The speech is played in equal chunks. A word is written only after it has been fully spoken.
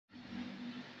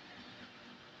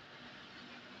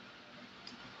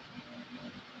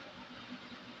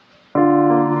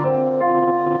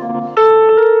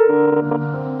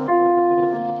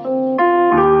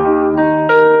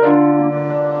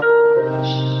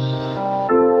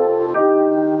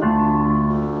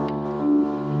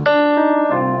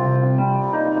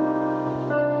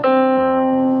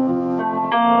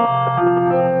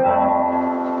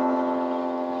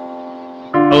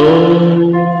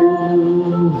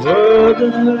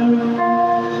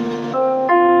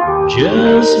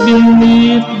Just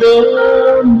beneath the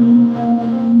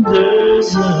moon,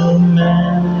 there's a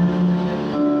man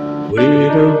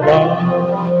with a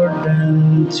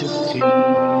burden to keep.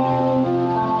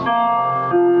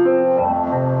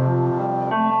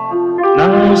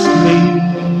 Now sleep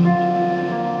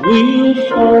will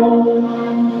fall,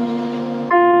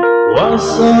 was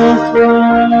of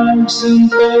rags and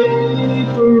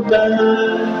paper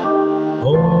bag,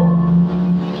 home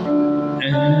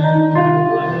and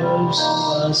waves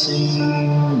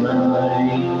passing by.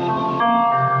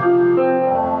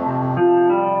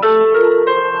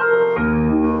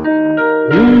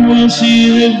 Who will see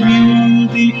the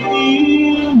beauty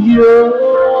in your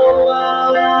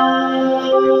eyes?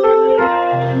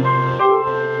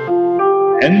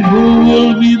 And who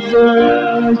will be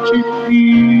there to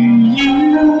hear you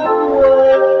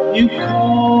when you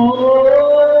call?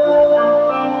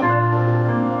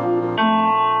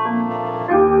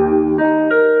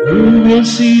 Who will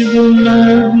see the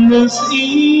madness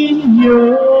in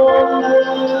your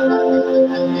eyes?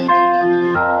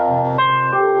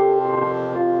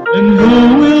 And who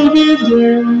will be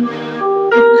there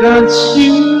to catch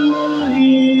you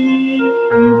if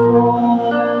you fall?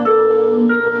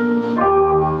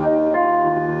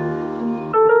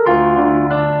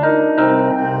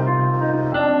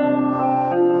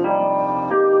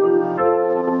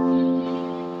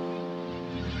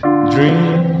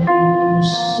 Dreams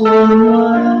one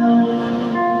wild,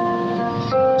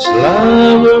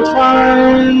 love will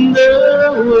find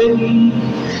their way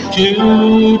to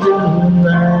the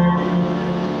night.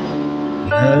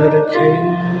 Not a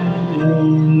care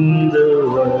in the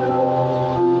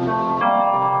world,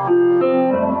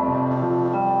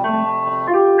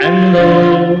 and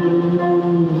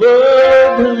over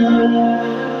there,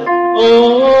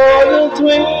 all the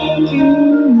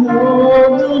twinkling of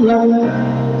the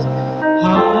lights,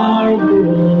 harbor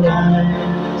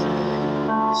lights,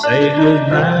 say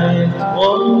goodnight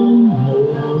one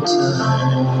more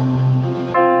time.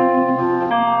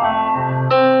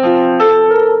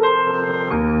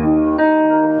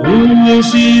 Who will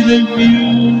see the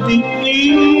beauty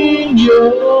in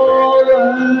your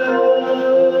eyes?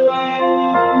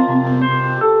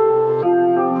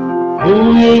 Who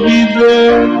will be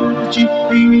there to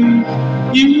hear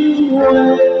you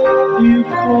when you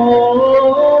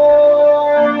call?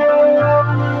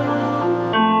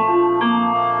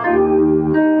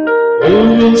 Who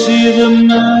will see the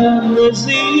madness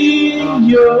in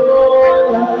your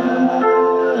eyes?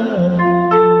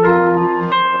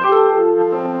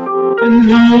 And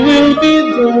who will be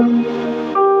there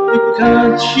to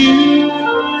catch you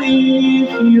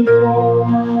if you fall?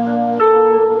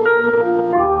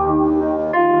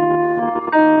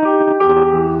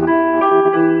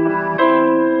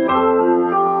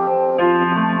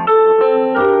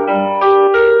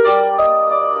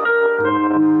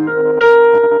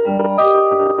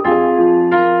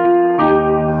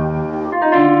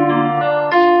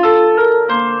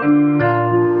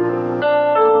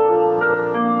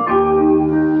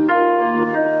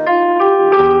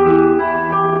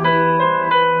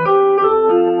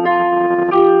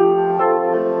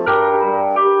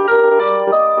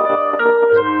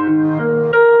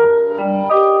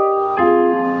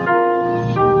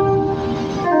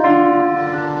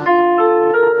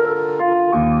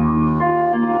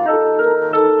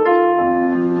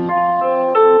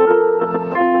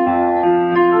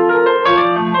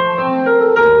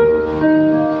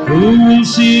 Who will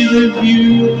see the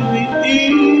beauty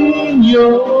in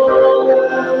your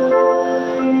eyes?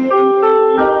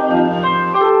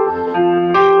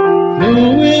 Who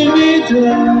will be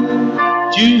there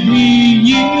to hear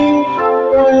you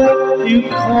when you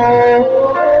call?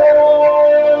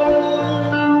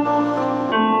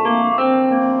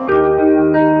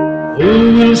 Who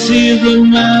will see the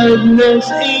madness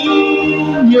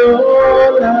in your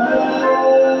eyes?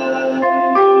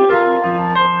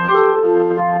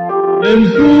 And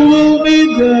who will be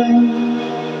there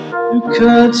to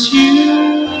catch you